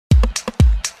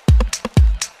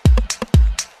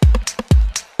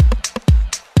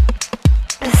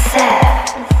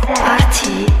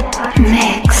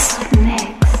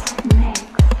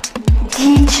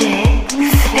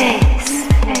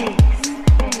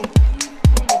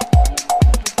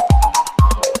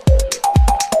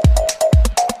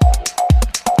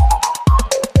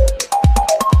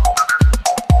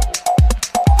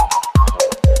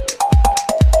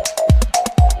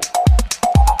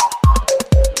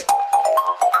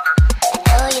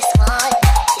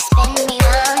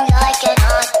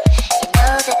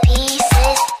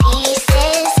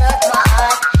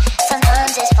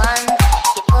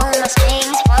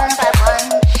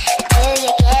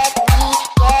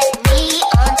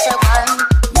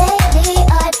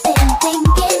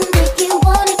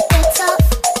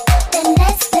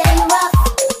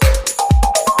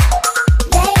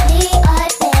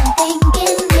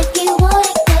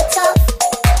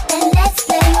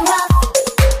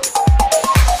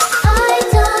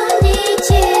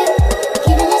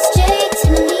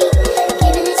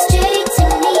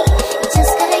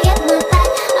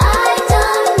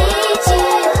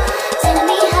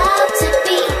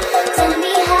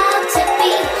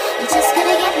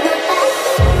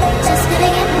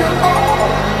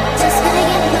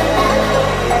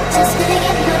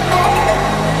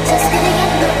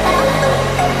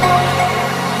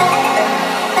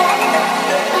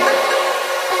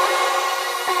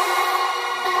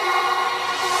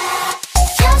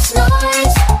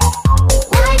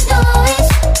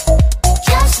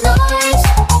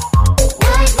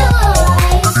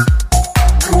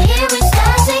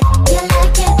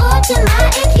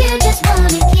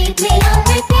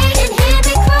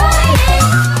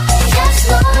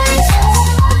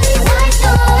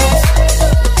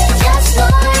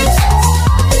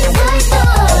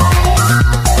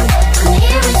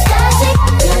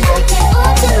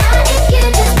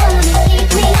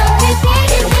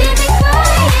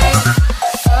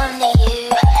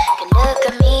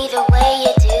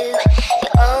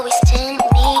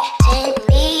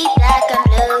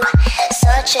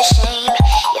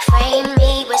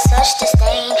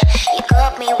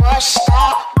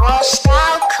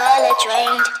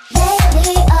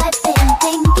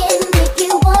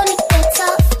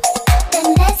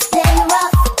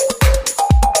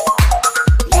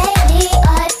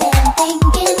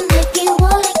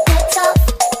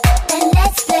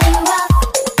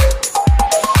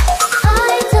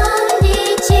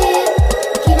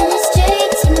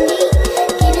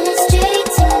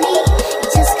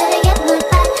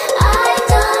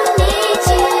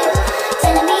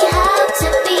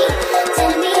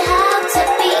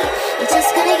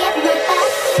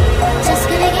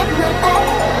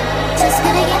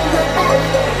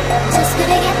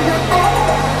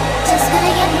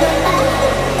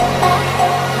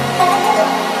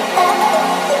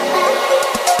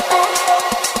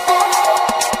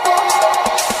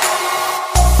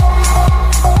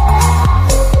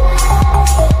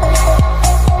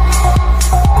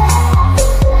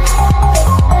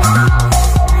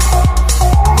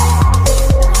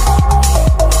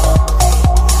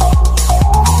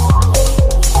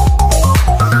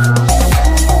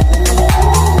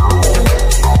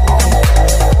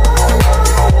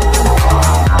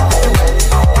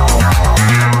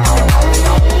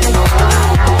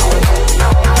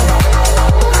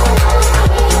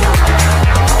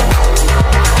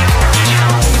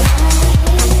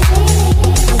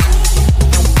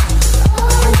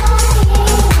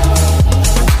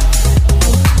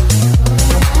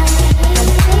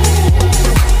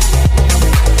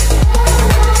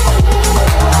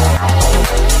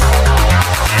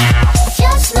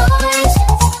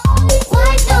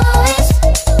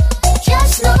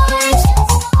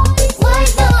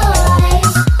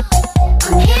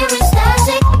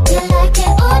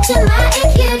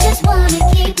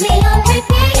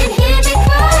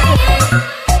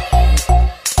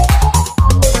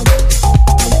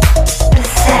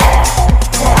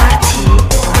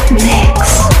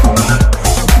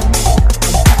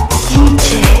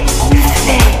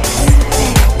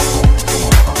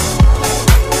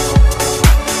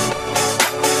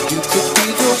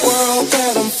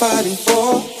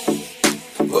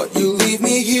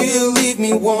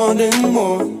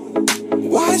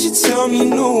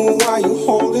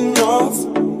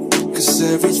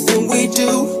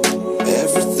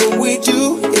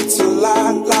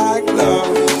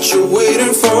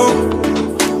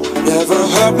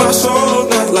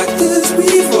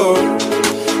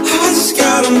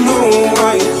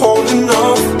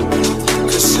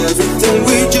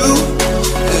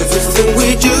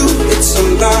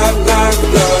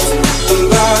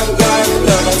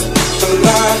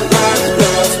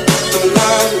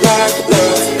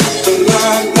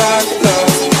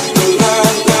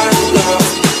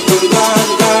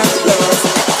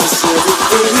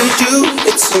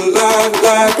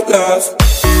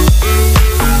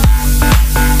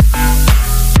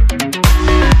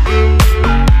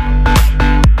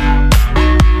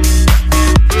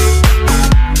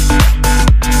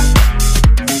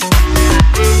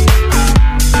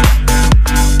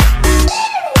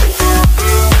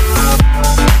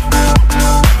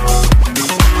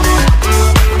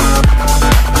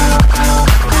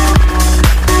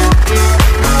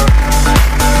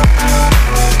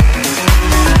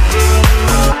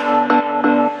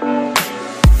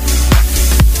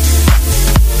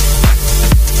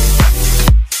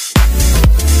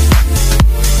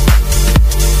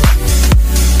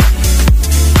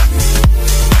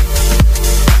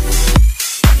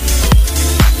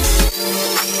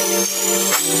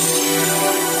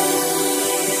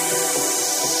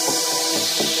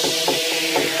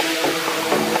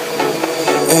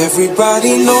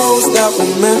Everybody knows that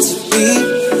we're meant to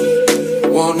be.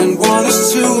 1 and 1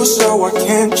 is 2, so why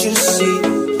can't you see?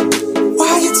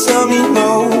 Why you tell me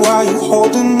no, why you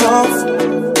holding off?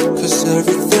 Cause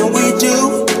everything we do,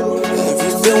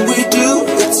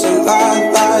 it's a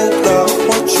lie, love.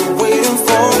 What you waiting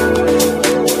for?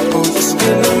 Oh, your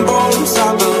skin and bones,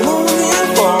 I've been longing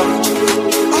for.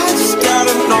 I just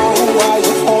gotta know why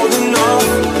you're holding off.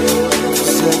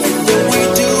 Cause everything we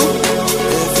do,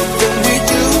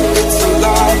 it's a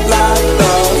lie,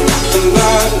 love. A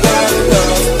lie, love.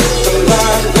 A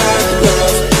lie, love.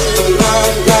 A lie,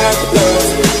 love.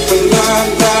 A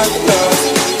lie, love.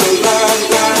 A lie,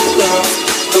 love.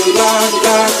 A lie,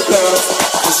 love.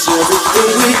 Cause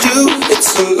everything we do,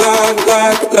 it's a lie,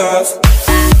 love.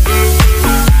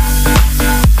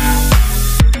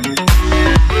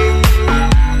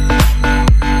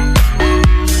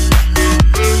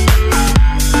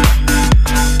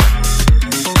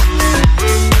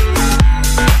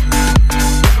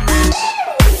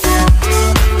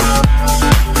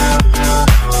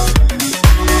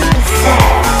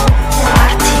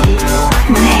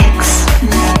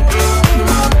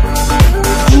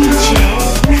 DJ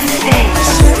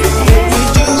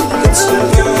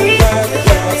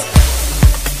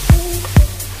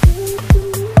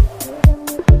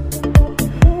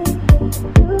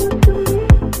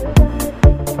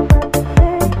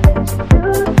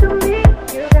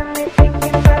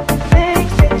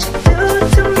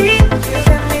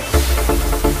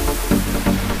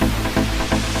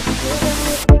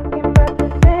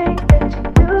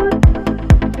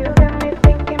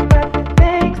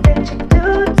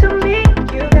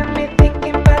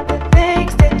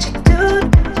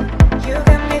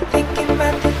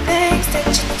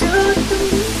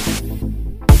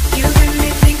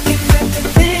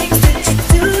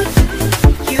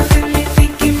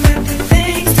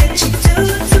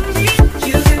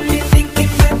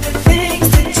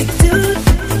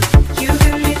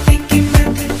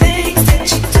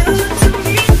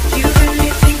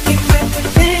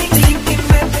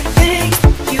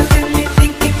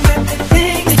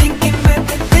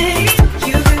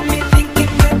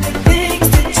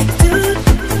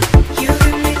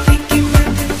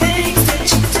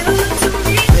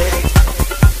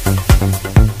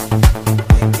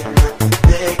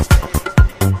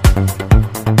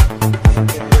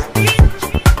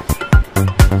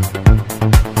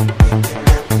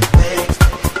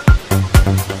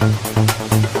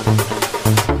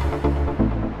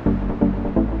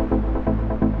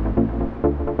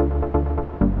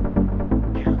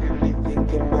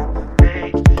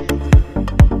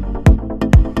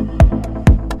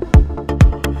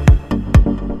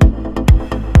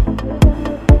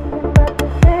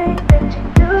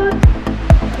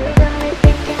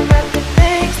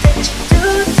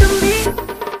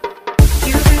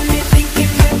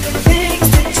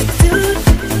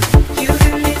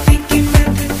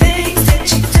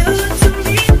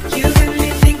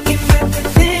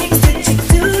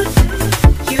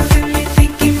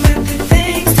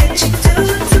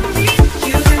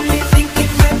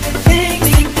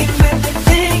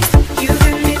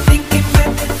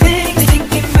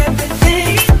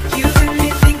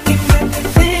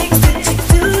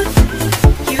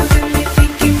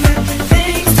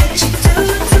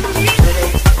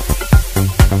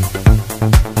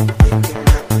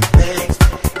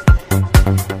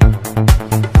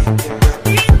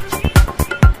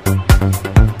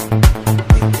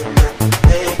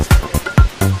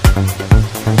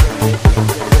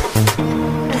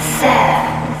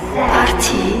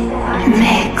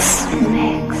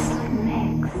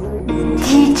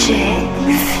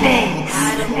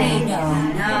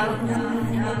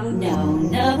I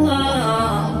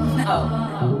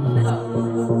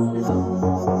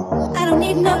don't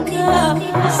need no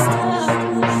ghost.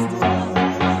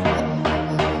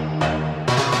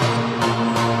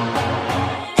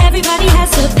 Everybody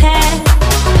has a past,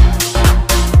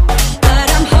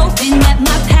 but I'm hoping that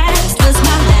my past was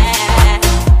my last.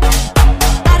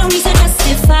 I don't need to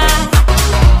justify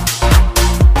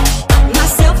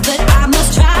myself, but I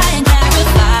must try and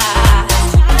clarify.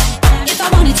 If I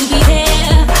wanted to be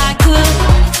there, I could.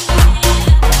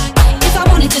 If I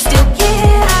wanted to still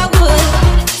care, I would.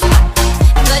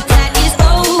 But that is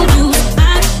old news.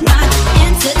 I'm not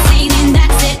entertaining.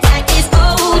 That's it. That is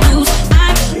old news.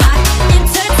 I'm not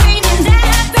entertaining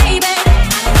that, baby. I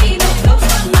need no clothes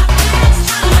from my past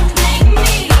trying to blame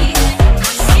me. I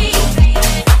see who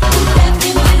they've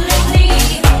been with lately.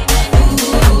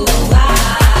 Ooh, I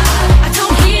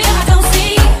don't hear, I don't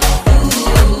see.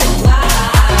 Ooh, I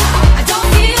don't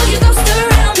feel your ghost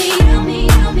around me.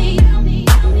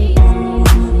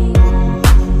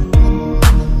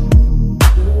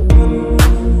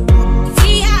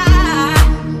 See,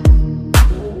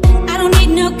 I don't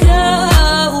need no ghost.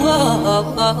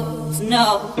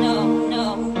 No.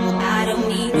 I don't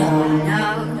need no.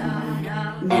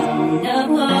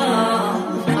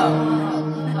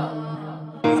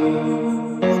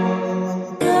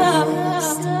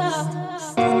 Ghost.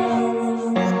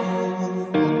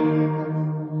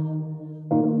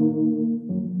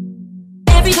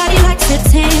 Everybody likes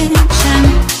attention,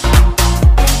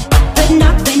 but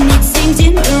not when it's aimed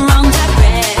in the wrong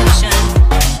direction.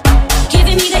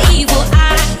 Giving me the evil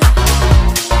eye,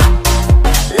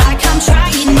 like I'm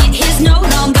trying it. He's no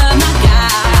longer my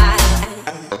guy.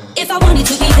 If I wanted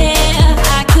to be there,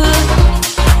 I could.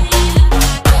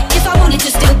 If I wanted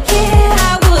to still care,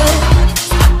 I would.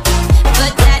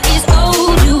 But that is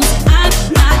old news. I'm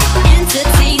not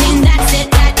entertaining. That's it.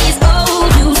 That is old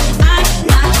news. I'm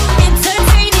not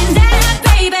entertaining that,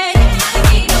 baby. I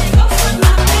need no clothes from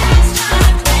my past trying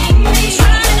to blame me.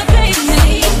 Trying to blame me.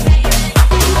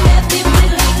 You have been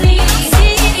with lately.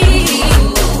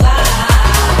 Ooh, I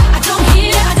don't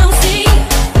hear, I don't see.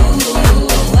 Ooh,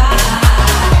 I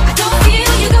don't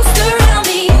feel your ghost around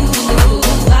me. Ooh,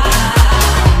 I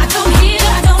don't hear, I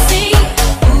don't see.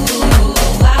 Ooh, no,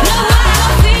 I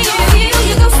don't feel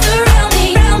your ghost around me.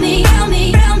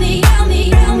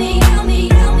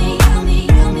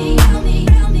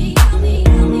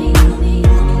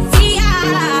 See, I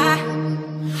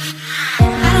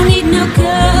don't need no ghost.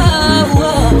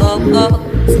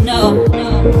 No.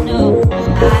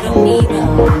 I don't need no.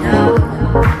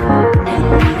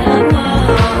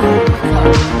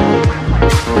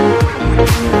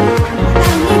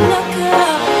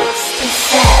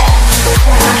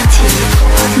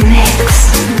 Party mix.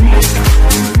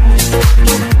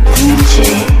 DJ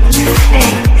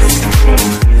Face.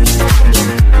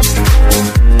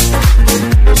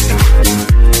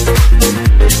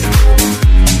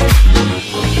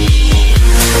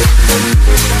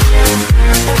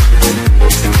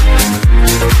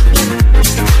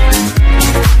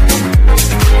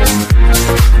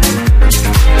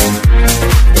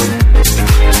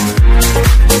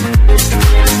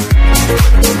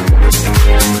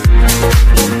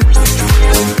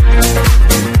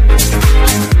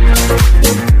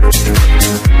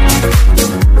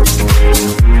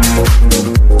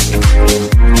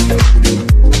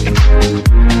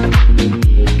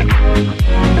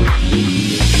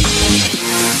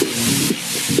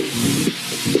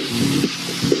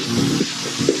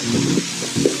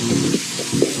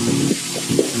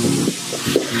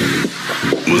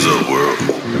 What's up, world?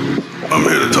 I'm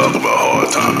here to talk about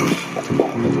hard times.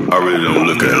 I really don't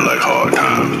look at it like hard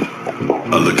times.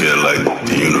 I look at it like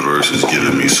the universe is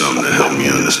giving me something to help me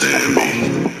understand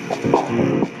me.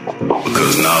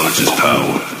 Because knowledge is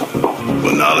power,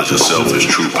 but knowledge itself is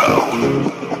true power.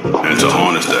 And to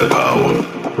harness that power,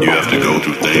 you have to go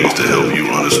through things to help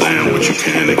you understand what you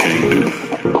can and can't do.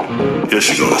 Yes,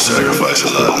 you're gonna sacrifice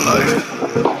a lot in life,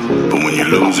 but when you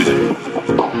lose it,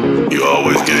 you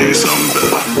always gain something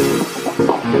better.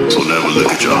 So never look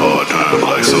at your hard times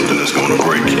like something that's gonna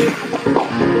break you.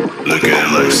 Look at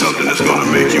it like something that's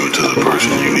gonna make you into the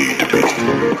person you need to be.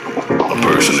 A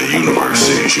person the universe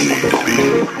sees you need to be.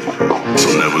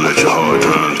 So never let your hard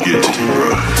times get to you,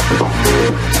 bro.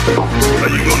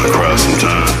 Are you gonna cry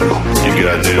sometimes? You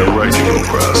goddamn right you're gonna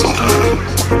cry sometimes.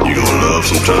 You gonna love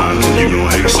sometimes and you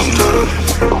gonna hate sometimes.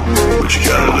 But you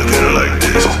gotta look at it like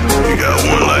this. You got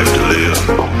one life to live,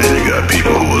 and you got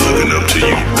people who are looking up to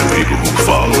you and people who are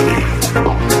following you.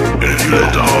 And if you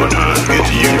let the hard times get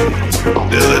to you,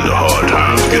 they'll let the hard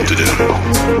times get to them.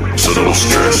 So don't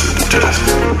stress at the test.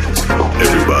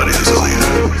 Everybody is a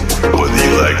leader, whether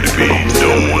you like be,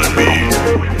 don't want to be,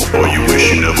 or you wish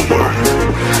you never were.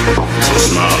 So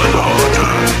smile at the hard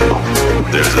time.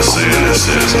 There's a saying that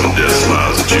says when death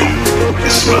smiles at you,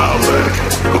 you smile back.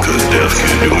 Because death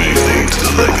can't do anything to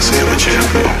the legacy of a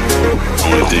champion.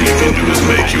 Only thing it can do is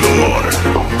make you a martyr.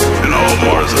 And all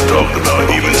martyrs are talked about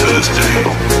even to this day.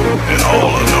 And all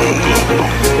are known globally.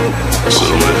 So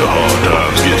don't let the hard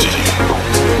times get to you.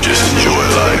 Just enjoy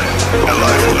life, and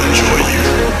life will enjoy you.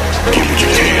 Get what you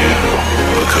can,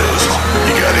 because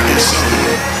you gotta get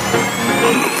something.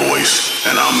 I'm the voice,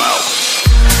 and I'm out.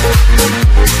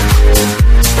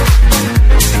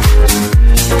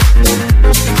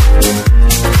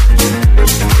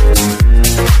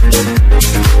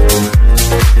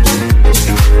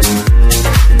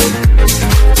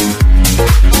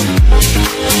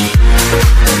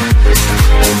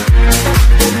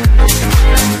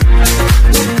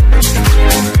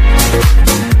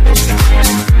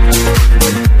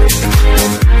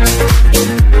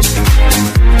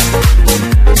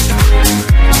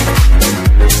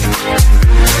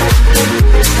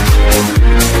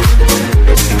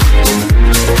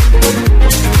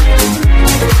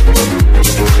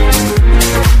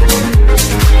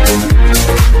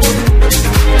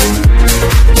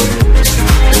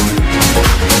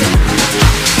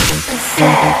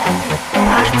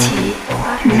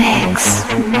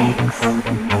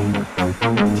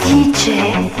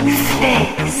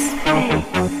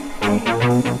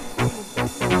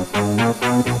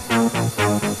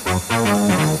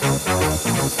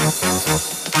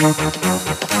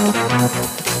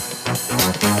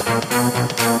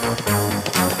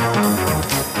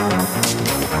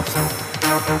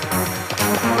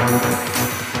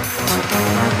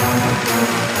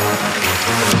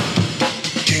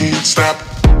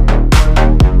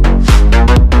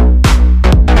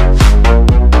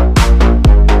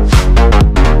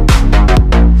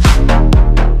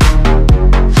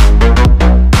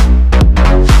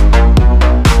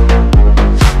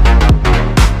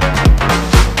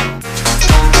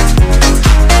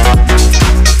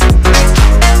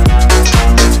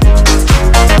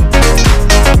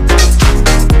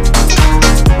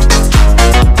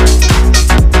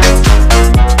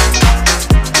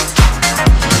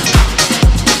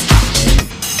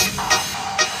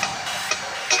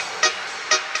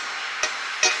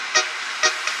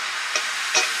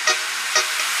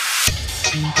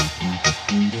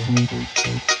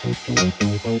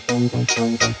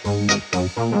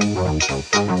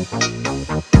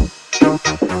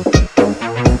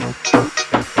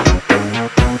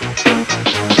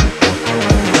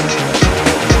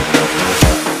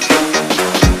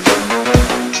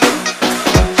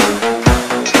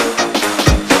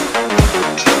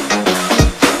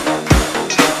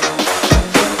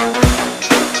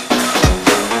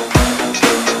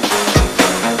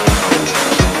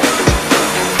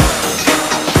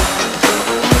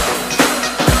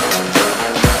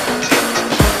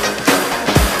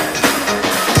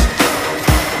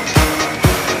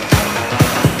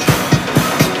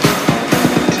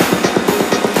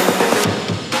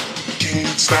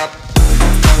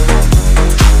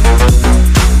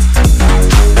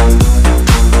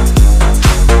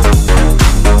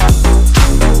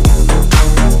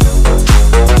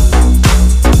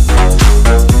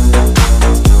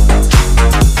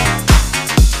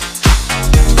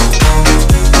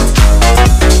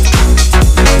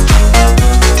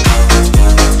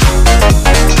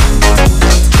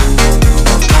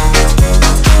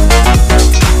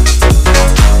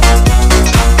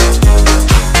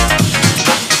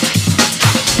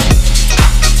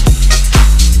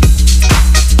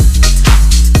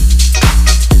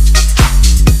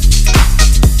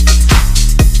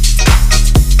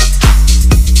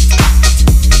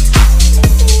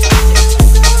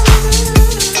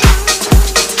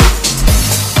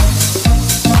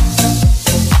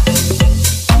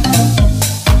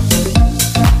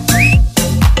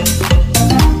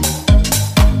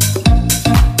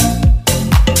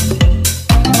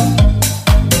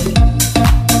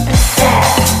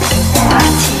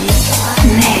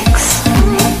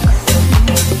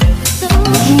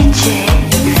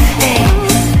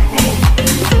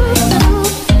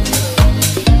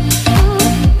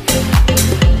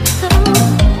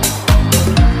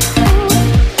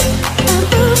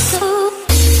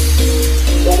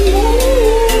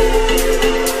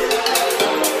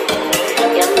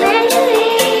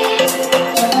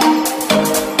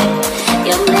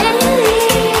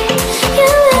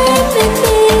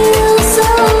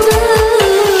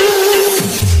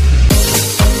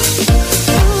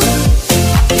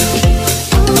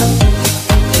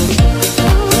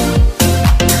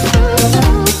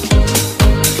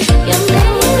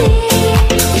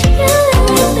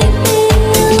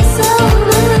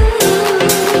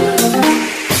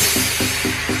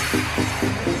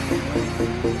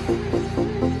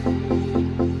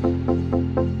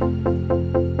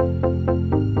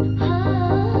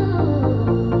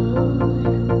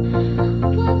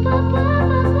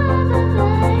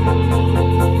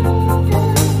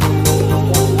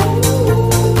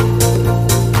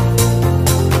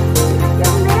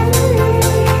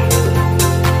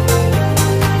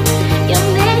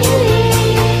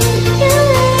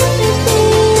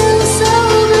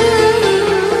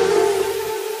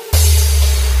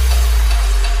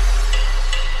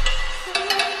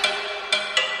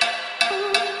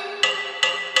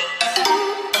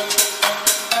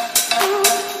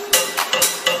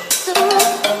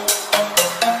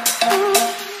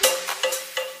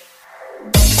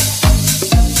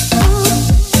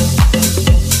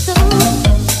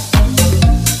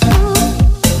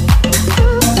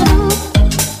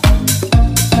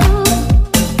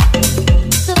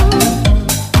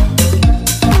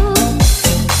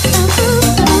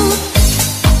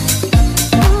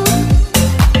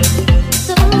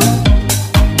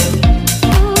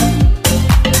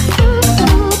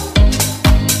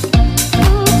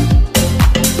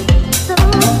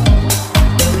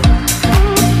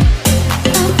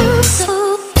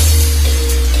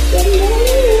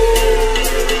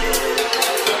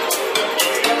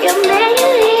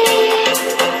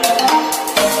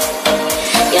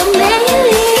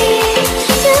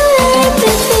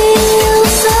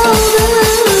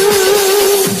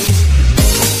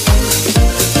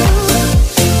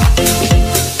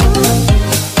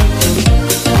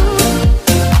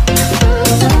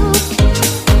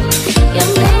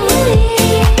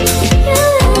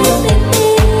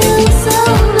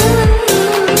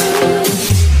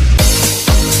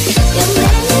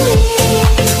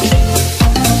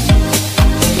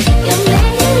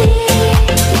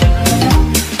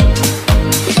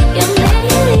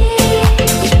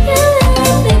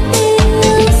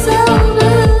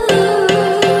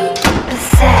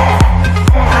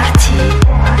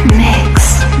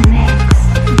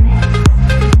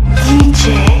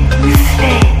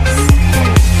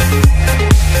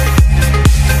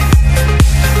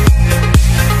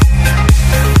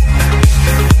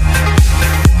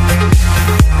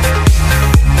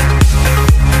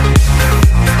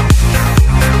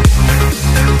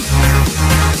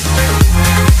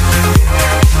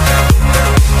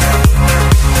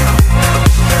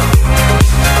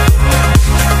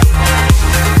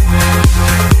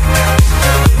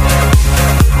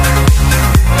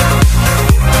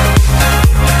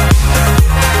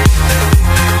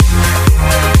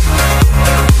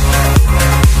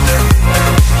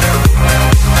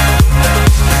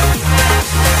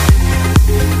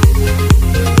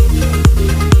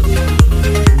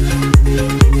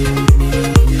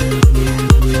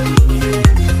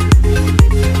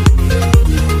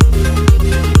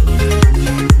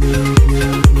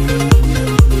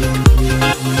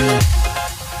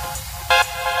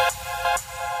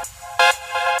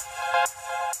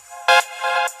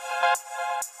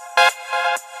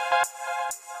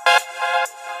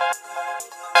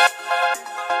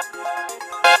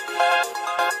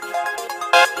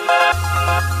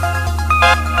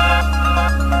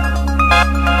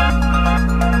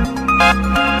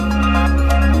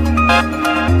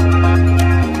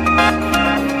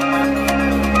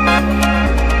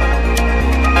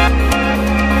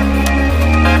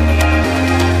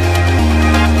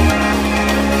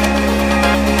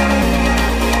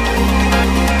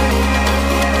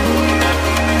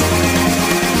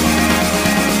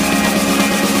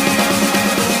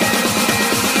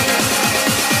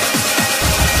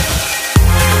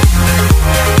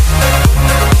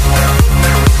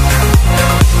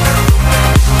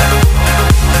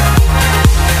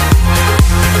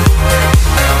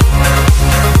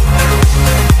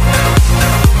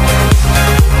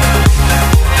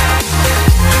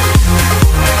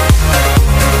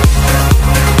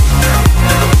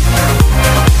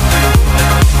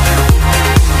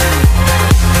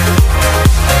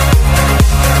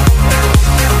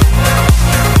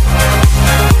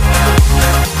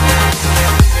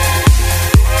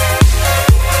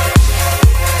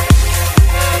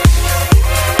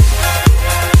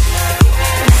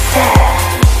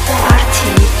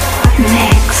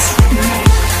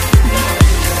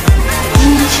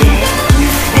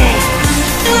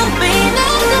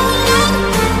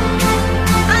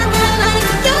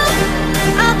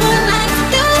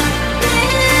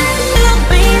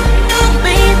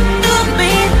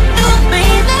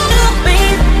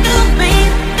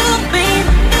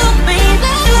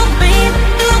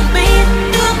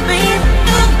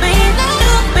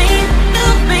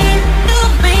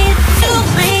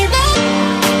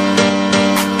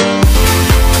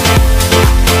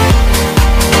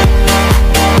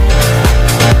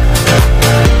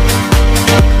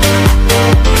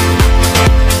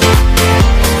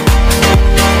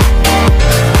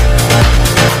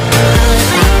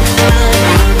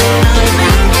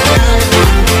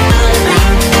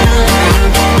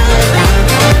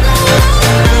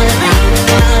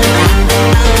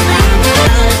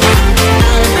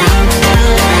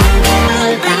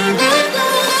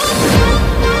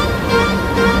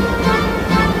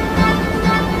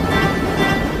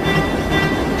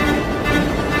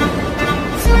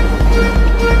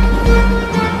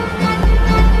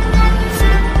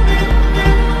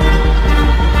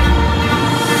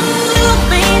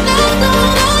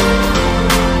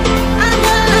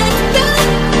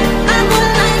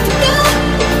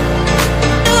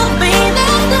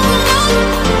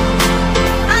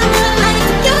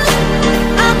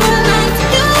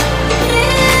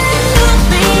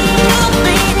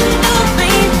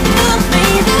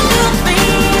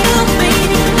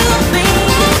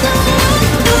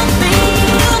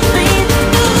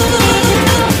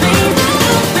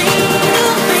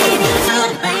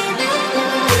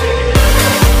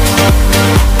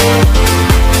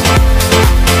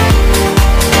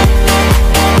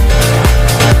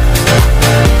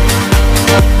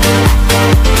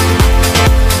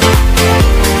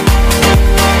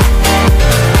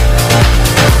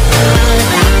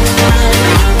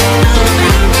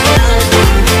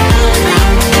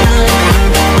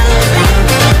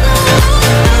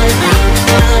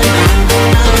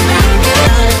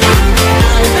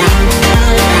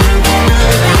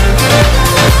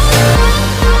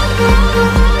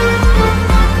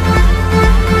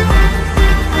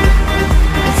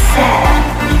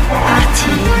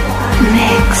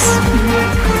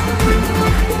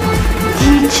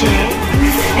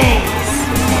 Face.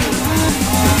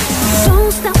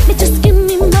 Don't stop me, just give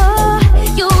me more.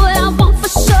 You're what I want for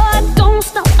sure. Don't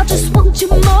stop, I just want you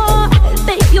more.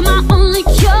 Babe, you're my only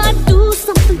cure. Do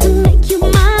something to make you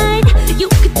mine. You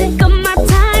could take all my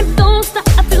time. Don't stop,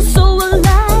 I feel so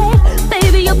alive.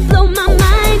 Baby, you blow my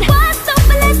mind. What's up,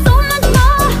 and there's so much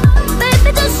more.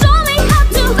 Baby, just show me how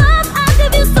to love. I'll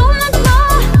give you so much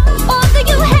more. All that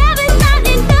you have is not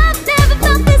enough. Never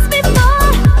felt this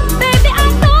before. Baby, I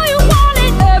know you want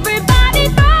it. Everybody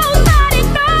knows that it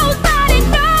knows that it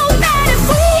knows that if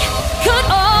we could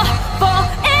all fall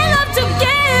in love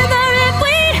together, if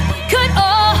we could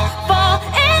all fall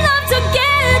in love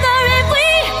together, if we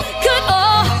could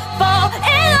all fall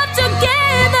in love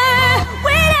together,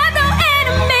 we'd have no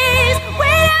enemies,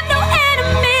 we'd have no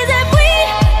enemies. If we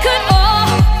could all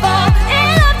fall in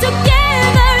love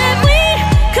together, if we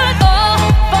could all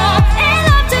fall in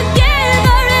love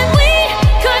together, if we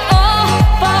could all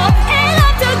fall in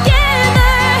love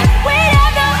together, we'd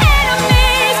have no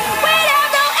enemies, we'd have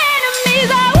no enemies.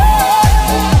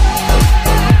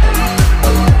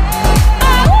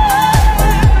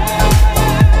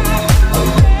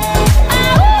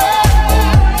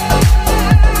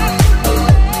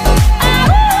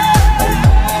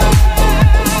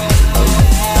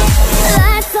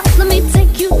 Lights up, let me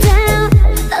take you down.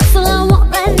 That's all I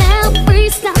want right now.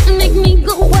 Freestyle and make me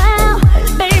go wild.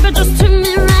 Baby, just turn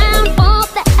me around. All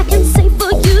that I can say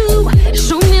for you.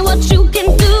 Show me what you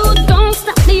can do. Don't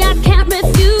stop me, I can't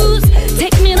refuse.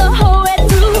 Take me the whole way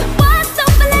through. What's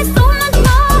up, and there's so much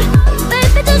more.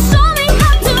 Baby, just show me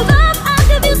how to love. I'll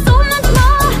give you so much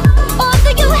more. All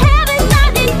that you have is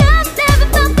not enough. Never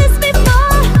felt this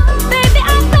before. Baby,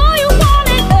 I know you want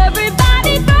it.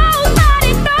 Everybody knows that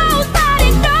it knows that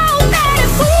it knows that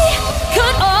if we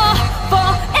could all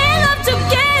fall in love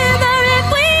together, if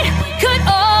we could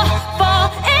all fall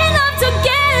in love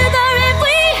together, if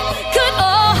we could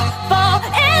all fall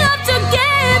in love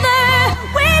together,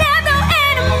 we'd have no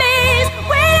enemies,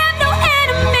 we'd have no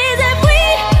enemies. If we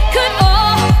could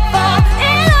all fall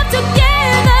in love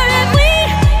together, if we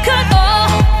could all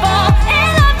fall in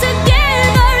love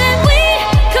together, if we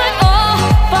could all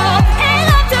fall in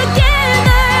love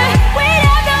together, we'd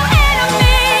have no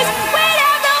enemies, we'd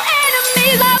have no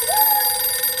enemies.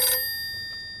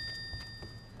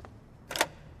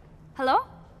 Hello?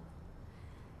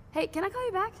 Hey, can I call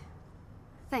you back?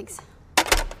 Thanks.